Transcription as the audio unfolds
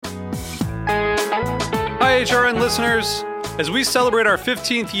HRN listeners. As we celebrate our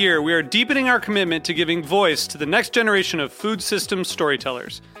 15th year, we are deepening our commitment to giving voice to the next generation of food systems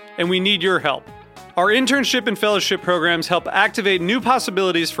storytellers, and we need your help. Our internship and fellowship programs help activate new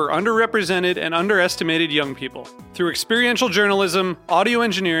possibilities for underrepresented and underestimated young people through experiential journalism, audio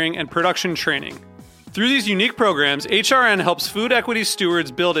engineering, and production training. Through these unique programs, HRN helps food equity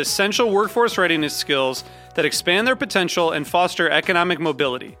stewards build essential workforce readiness skills that expand their potential and foster economic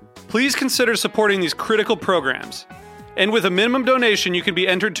mobility. Please consider supporting these critical programs. And with a minimum donation, you can be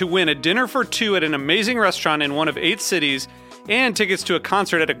entered to win a dinner for two at an amazing restaurant in one of 8 cities and tickets to a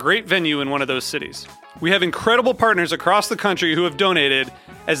concert at a great venue in one of those cities. We have incredible partners across the country who have donated,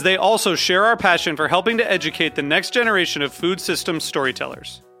 as they also share our passion for helping to educate the next generation of food systems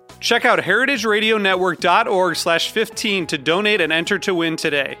storytellers. Check out heritageradionetwork.org/15 to donate and enter to win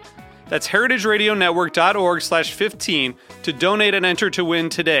today. That's heritageradionetwork.org/15 to donate and enter to win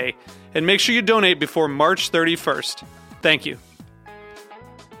today. And make sure you donate before March 31st. Thank you.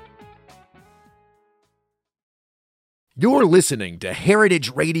 You're listening to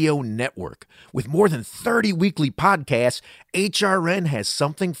Heritage Radio Network. With more than 30 weekly podcasts, HRN has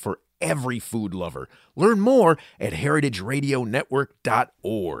something for every food lover. Learn more at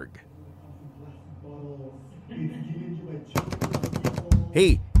heritageradionetwork.org.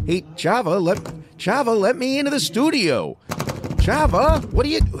 Hey, Chava, let me into the studio. Chava, what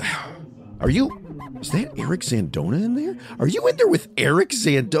is that Eric Zandona in there? Are you in there with Eric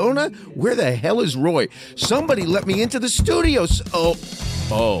Zandona? Where the hell is Roy? Somebody let me into the studio. Oh,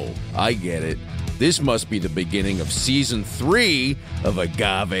 I get it. This must be the beginning of season 3 of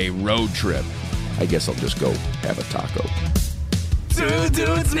Agave Road Trip. I guess I'll just go have a taco. Two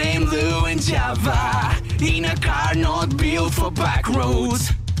dudes named Lou and Java in a car not built for back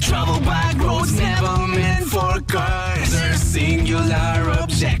roads. Travel back roads never meant for cars. Their singular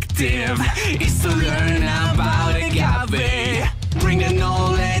objective is to learn about agave. Bring the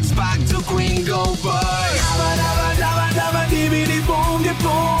knowledge back to Gringo Boys.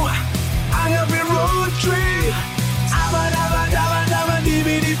 Agave road trip.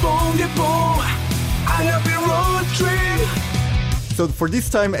 Agave road trip. So for this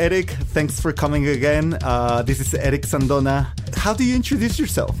time, Eric, thanks for coming again. This is Eric Zandona. How do you introduce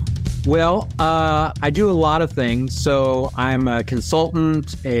yourself? Well, I do a lot of things. So I'm a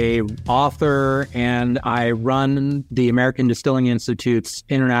consultant, a author, and I run the American Distilling Institute's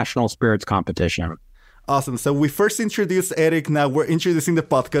International Spirits Competition. Awesome. So we first introduced Eric. Now we're introducing the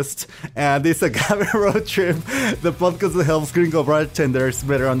podcast. And this Agave Road Trip, the podcast that helps gringo bartenders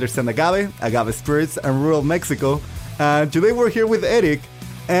better understand agave spirits, and rural Mexico. And today we're here with Eric.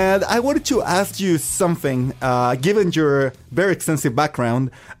 And I wanted to ask you something, given your very extensive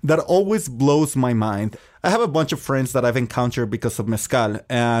background, that always blows my mind. I have a bunch of friends that I've encountered because of mezcal,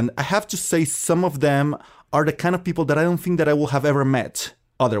 and I have to say some of them are the kind of people that I don't think that I will have ever met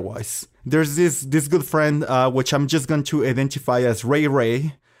otherwise. There's this good friend, which I'm just going to identify as Ray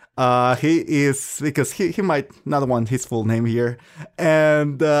Ray. He is, because he might not want his full name here,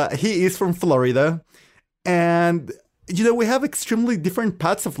 and he is from Florida, and you know, we have extremely different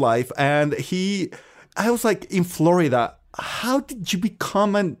paths of life. And I was like, in Florida, how did you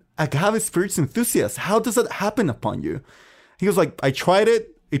become an agave spirits enthusiast? How does that happen upon you? He was like, I tried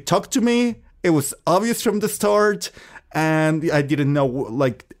it. It talked to me. It was obvious from the start. And I didn't know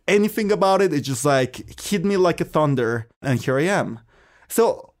like anything about it. It just like hit me like a thunder. And here I am.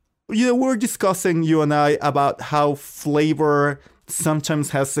 So, you know, we're discussing, you and I, about how flavor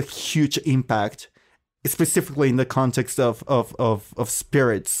sometimes has a huge impact, specifically in the context of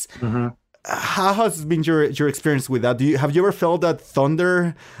spirits. Mm-hmm. How has been your experience with that? Have you ever felt that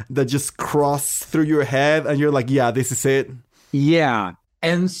thunder that just crossed through your head and you're like, yeah, this is it? Yeah.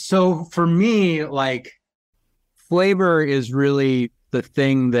 And so for me, like, flavor is really the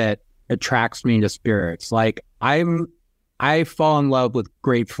thing that attracts me to spirits. Like, I fall in love with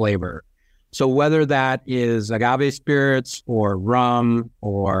great flavor. So whether that is agave spirits or rum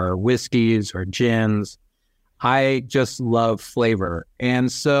or whiskeys or gins, I just love flavor.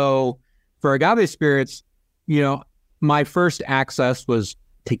 And so for agave spirits, you know, my first access was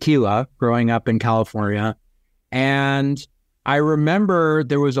tequila growing up in California. And I remember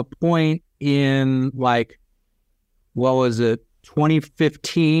there was a point in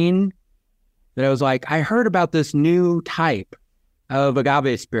 2015 that I was like, I heard about this new type of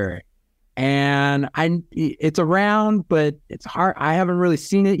agave spirit. And it's around, but it's hard. I haven't really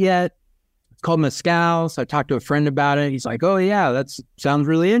seen it yet. It's called mezcal. So I talked to a friend about it. He's like, oh yeah, that sounds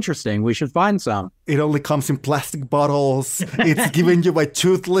really interesting. We should find some. It only comes in plastic bottles. It's given you by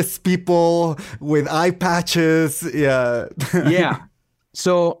toothless people with eye patches. Yeah. Yeah.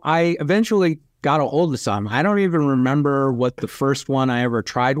 So I eventually got a hold of some. I don't even remember what the first one I ever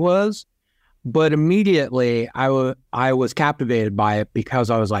tried was, but immediately I was captivated by it because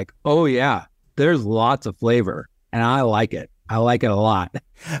I was like, oh yeah, there's lots of flavor and I like it. I like it a lot.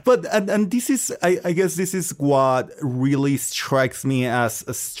 But and this is, I guess this is what really strikes me as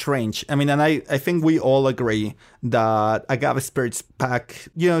strange. I mean, and I think we all agree that Agave Spirits pack,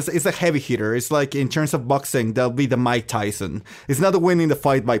 it's a heavy hitter. It's like, in terms of boxing, that'll be the Mike Tyson. It's not winning the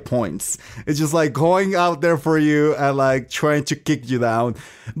fight by points. It's just like going out there for you and like trying to kick you down.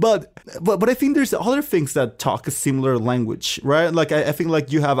 But I think there's other things that talk a similar language, right? Like I think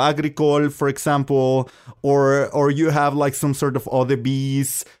like you have Agricole, for example, or you have like some sort of Eau de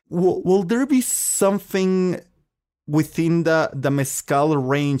Bis. Will there be something within the mezcal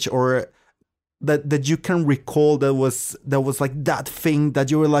range, or that you can recall that was like that thing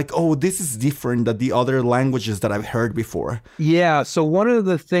that you were like, oh, this is different than the other languages that I've heard before? Yeah. So one of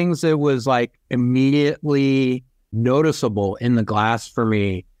the things that was like immediately noticeable in the glass for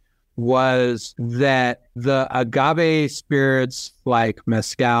me was that the agave spirits like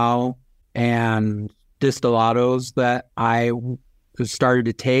mezcal and distillados that I started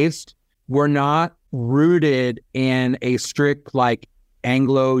to taste were not rooted in a strict like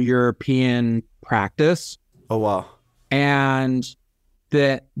Anglo-European practice. Oh wow. And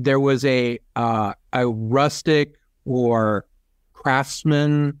that there was a rustic or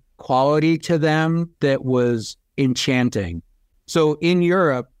craftsman quality to them that was enchanting. So in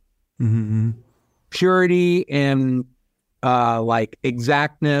Europe, purity and like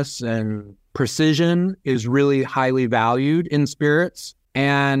exactness and precision is really highly valued in spirits.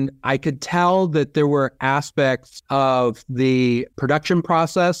 And I could tell that there were aspects of the production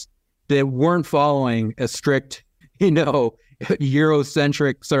process that weren't following a strict,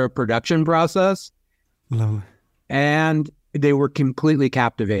 Eurocentric sort of production process. Lovely. And they were completely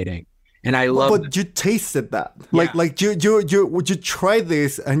captivating. And I love. But you tasted that, Yeah. like you tried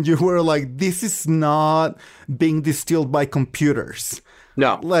this, and you were like, this is not being distilled by computers.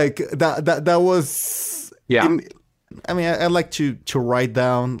 No. Like that was. Yeah. I mean, I like to write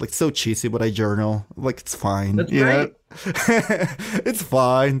down, like, so cheesy, but I journal. Like, it's fine. That's great. It's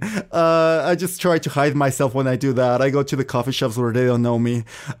fine. I just try to hide myself when I do that. I go to the coffee shops where they don't know me.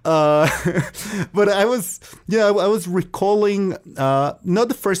 But I was recalling, not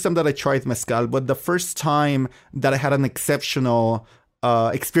the first time that I tried mezcal, but the first time that I had an exceptional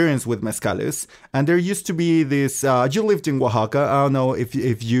experience with mezcales. And there used to be this, you lived in Oaxaca. I don't know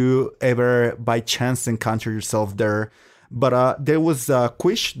if you ever by chance encountered yourself there, but there was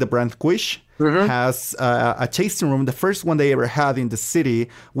Quiche, the brand Quiche, has a tasting room. The first one they ever had in the city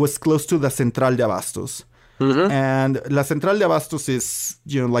was close to the Central de Abastos. And La Central de Abastos is,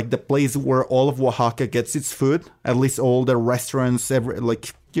 like the place where all of Oaxaca gets its food. At least all the restaurants,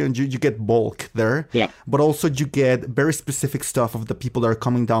 you get bulk there. Yeah. But also you get very specific stuff of the people that are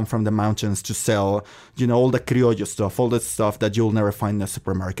coming down from the mountains to sell, all the criollo stuff, all that stuff that you'll never find in a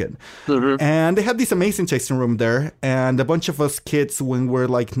supermarket. And they had this amazing tasting room there. And a bunch of us kids, when we're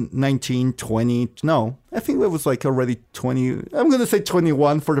like 19, 20, no, I think it was like already 20. I'm going to say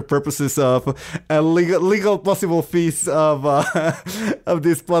 21 for the purposes of a legal possible fees of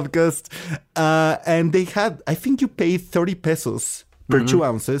this podcast. And they had, I think you paid 30 pesos per 2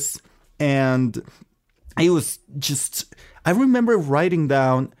 ounces. And it was just, I remember writing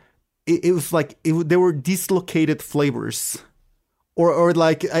down, it was like, there were dislocated flavors. Or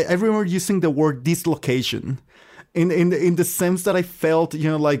like, I remember using the word dislocation in the sense that I felt,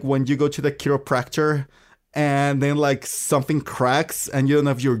 like when you go to the chiropractor and then like something cracks and you don't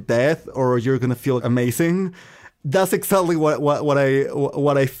know if you're dead or you're going to feel amazing. That's exactly what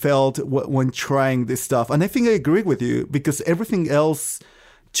I felt when trying this stuff. And I think I agree with you, because everything else,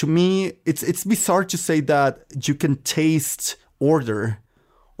 to me, it's bizarre to say that you can taste order,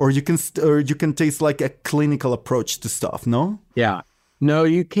 or you can taste like a clinical approach to stuff. No? Yeah. No,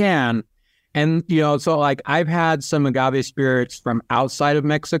 you can. And, so like I've had some agave spirits from outside of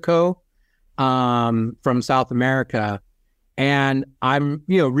Mexico, from South America. And I'm,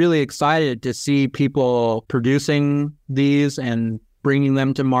 really excited to see people producing these and bringing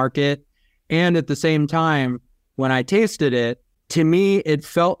them to market. And at the same time, when I tasted it, to me, it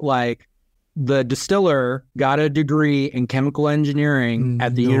felt like the distiller got a degree in chemical engineering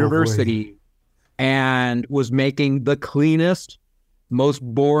at the university and was making the cleanest, most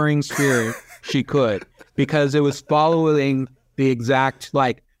boring spirit she could, because it was following the exact,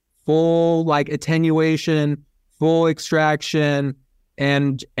 like, full, like, attenuation, full extraction,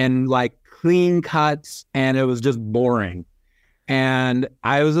 and like clean cuts, and it was just boring. And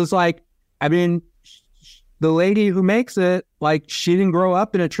I was just like, I mean, the lady who makes it, like, she didn't grow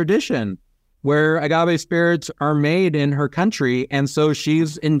up in a tradition. where agave spirits are made in her country. And so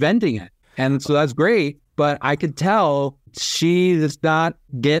she's inventing it. And so that's great. But I could tell she does not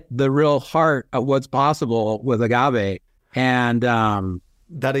get the real heart of what's possible with agave. And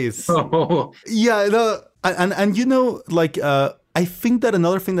that is, yeah, and you know, like, I think that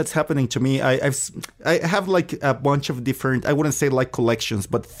another thing that's happening to me, I have like a bunch of different, I wouldn't say like collections,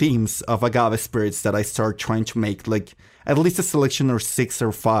 but themes of agave spirits that I start trying to make, like at least a selection or 6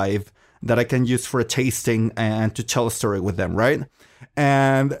 or 5 that I can use for a tasting and to tell a story with them, right?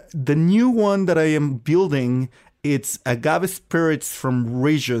 And the new one that I am building, it's agave spirits from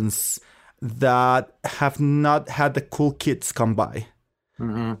regions that have not had the cool kids come by.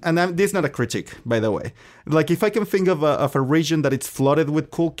 Mm-hmm. And this is not a critique, by the way. Like, if I can think of a region that it's flooded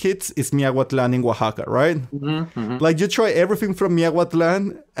with cool kids, it's Miahuatlan in Oaxaca, right? Mm-hmm. Mm-hmm. Like, you try everything from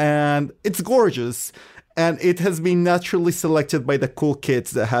Miahuatlan, and it's gorgeous. And it has been naturally selected by the cool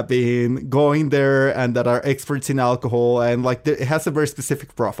kids that have been going there and that are experts in alcohol. And, like, it has a very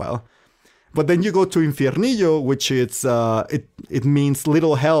specific profile. But then you go to Infiernillo, which it means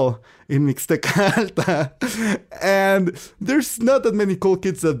little hell in Mixtecalta. And there's not that many cool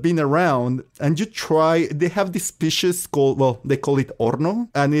kids that have been around. And you try, they have this species called, well, they call it Horno.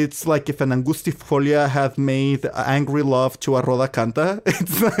 And it's like if an Angustifolia had made angry love to a Rodacanta.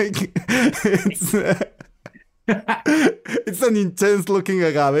 It's like, it's an intense looking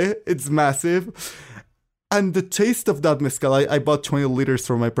agave. It's massive. And the taste of that mezcal, I bought 20 liters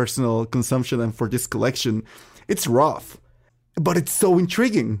for my personal consumption and for this collection. It's rough, but it's so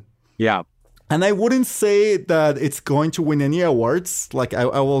intriguing. Yeah. And I wouldn't say that it's going to win any awards. Like, I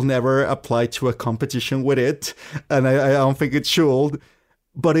will never apply to a competition with it. And I don't think it should.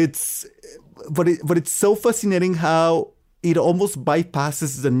 But it's so fascinating how it almost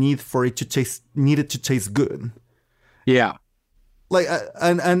bypasses the need for it to taste good. Yeah. Like,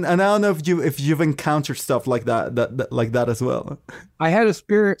 and I don't know if you've encountered stuff like that as well. I had a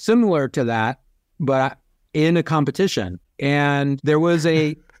spirit similar to that, but in a competition, and there was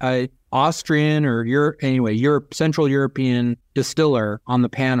a Austrian or Central European distiller on the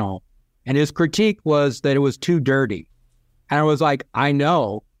panel, and his critique was that it was too dirty, and I was like, I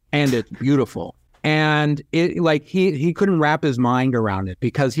know, and it's beautiful, and it like he couldn't wrap his mind around it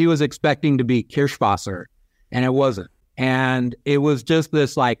because he was expecting to be Kirschwasser, and it wasn't. And it was just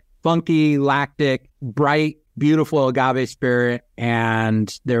this like funky, lactic, bright, beautiful agave spirit.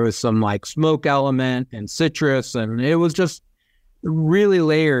 And there was some like smoke element and citrus. And it was just really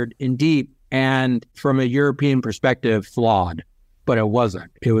layered and deep. And from a European perspective, flawed. But it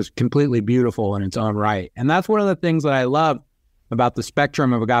wasn't. It was completely beautiful in its own right. And that's one of the things that I love about the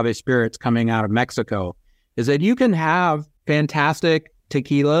spectrum of agave spirits coming out of Mexico is that you can have fantastic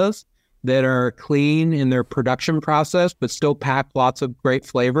tequilas that are clean in their production process, but still pack lots of great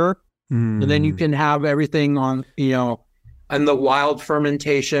flavor. And then you can have everything on, and the wild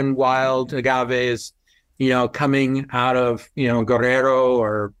fermentation, wild agaves, coming out of, Guerrero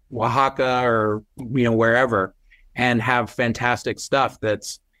or Oaxaca or, wherever, and have fantastic stuff that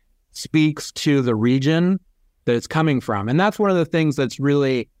speaks to the region that it's coming from. And that's one of the things that's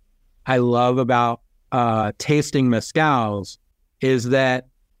really, I love about tasting mezcals is that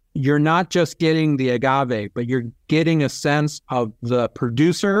you're not just getting the agave, but you're getting a sense of the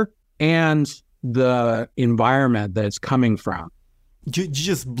producer and the environment that it's coming from. You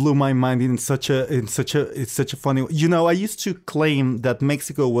just blew my mind in such a funny way. I used to claim that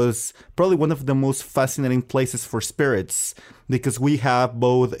Mexico was probably one of the most fascinating places for spirits because we have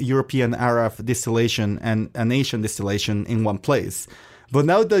both European Arab distillation and an Asian distillation in one place. But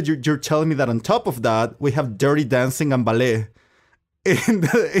now that you're telling me that on top of that, we have Dirty Dancing and ballet in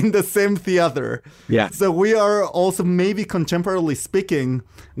the same theater. Yeah. So we are also, maybe contemporarily speaking,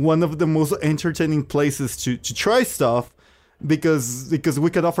 one of the most entertaining places to try stuff because we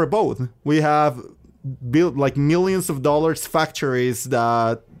can offer both. We have built like millions of dollars factories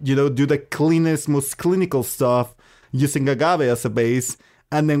that, do the cleanest, most clinical stuff using agave as a base.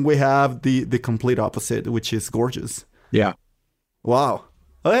 And then we have the complete opposite, which is gorgeous. Yeah. Wow.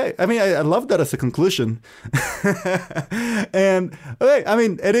 Okay, I mean, I love that as a conclusion. And okay, I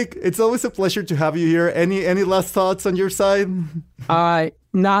mean, Eric, it's always a pleasure to have you here. Any last thoughts on your side?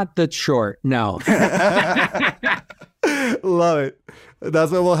 Not that short, no. Love it.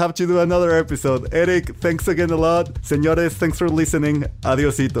 That's why we'll have to do another episode. Eric, thanks again a lot. Señores, thanks for listening.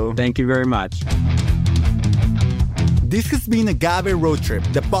 Adiosito. Thank you very much. This has been Agave Road Trip,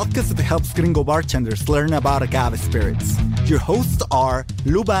 the podcast that helps gringo bartenders learn about agave spirits. Your hosts are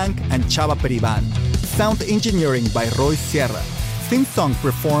Lou Bank and Chava Periban. Sound engineering by Roy Sierra. Theme song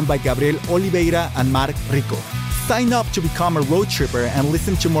performed by Gabriel Oliveira and Mark Rico. Sign up to become a road tripper and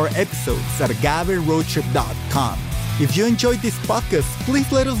listen to more episodes at agaveroadtrip.com. If you enjoyed this podcast, please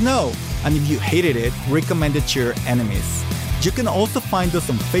let us know. And if you hated it, recommend it to your enemies. You can also find us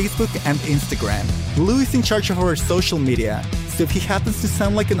on Facebook and Instagram. Lou is in charge of our social media, so if he happens to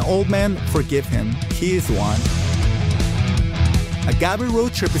sound like an old man, forgive him. He is one. Agave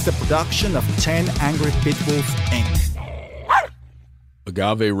Road Trip is a production of 10 Angry Pitbulls, Inc.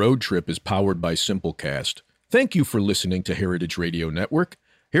 Agave Road Trip is powered by Simplecast. Thank you for listening to Heritage Radio Network.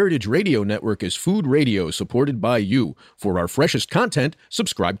 Heritage Radio Network is food radio supported by you. For our freshest content,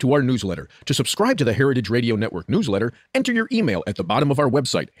 subscribe to our newsletter. To subscribe to the Heritage Radio Network newsletter, enter your email at the bottom of our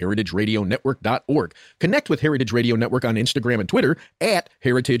website, heritageradionetwork.org. Connect with Heritage Radio Network on Instagram and Twitter at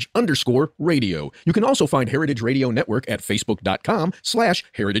heritage_radio. You can also find Heritage Radio Network at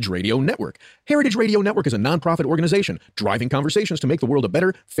facebook.com/Heritage Radio Network. Heritage Radio Network is a nonprofit organization driving conversations to make the world a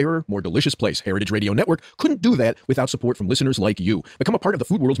better, fairer, more delicious place. Heritage Radio Network couldn't do that without support from listeners like you. Become a part of the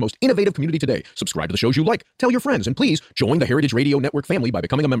food world's most innovative community today. Subscribe to the shows you like, tell your friends, and please join the Heritage Radio Network family by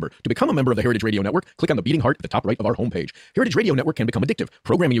becoming a member. To become a member of the Heritage Radio Network, click on the beating heart at the top right of our homepage. Heritage Radio Network can become addictive.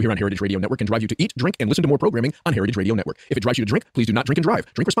 Programming you hear on Heritage Radio Network can drive you to eat, drink, and listen to more programming on Heritage Radio Network. If it drives you to drink, please do not drink and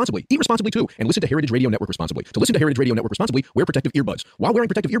drive. Drink responsibly, eat responsibly too, and listen to Heritage Radio Network responsibly. To listen to Heritage Radio Network responsibly, wear protective earbuds. While wearing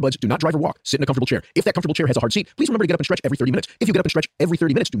protective earbuds, do not drive or walk. Sit in a comfortable chair. If that comfortable chair has a hard seat, please remember to get up and stretch every 30 minutes. If you get up and stretch every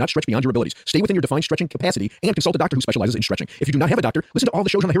 30 minutes, do not stretch beyond your abilities. Stay within your defined stretching capacity and consult a doctor who specializes in stretching. If you do not have a doctor, listen to all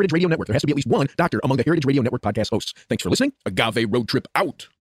the shows on the Heritage Radio Network. There has to be at least one doctor among the Heritage Radio Network podcast hosts. Thanks for listening. Agave Road Trip out.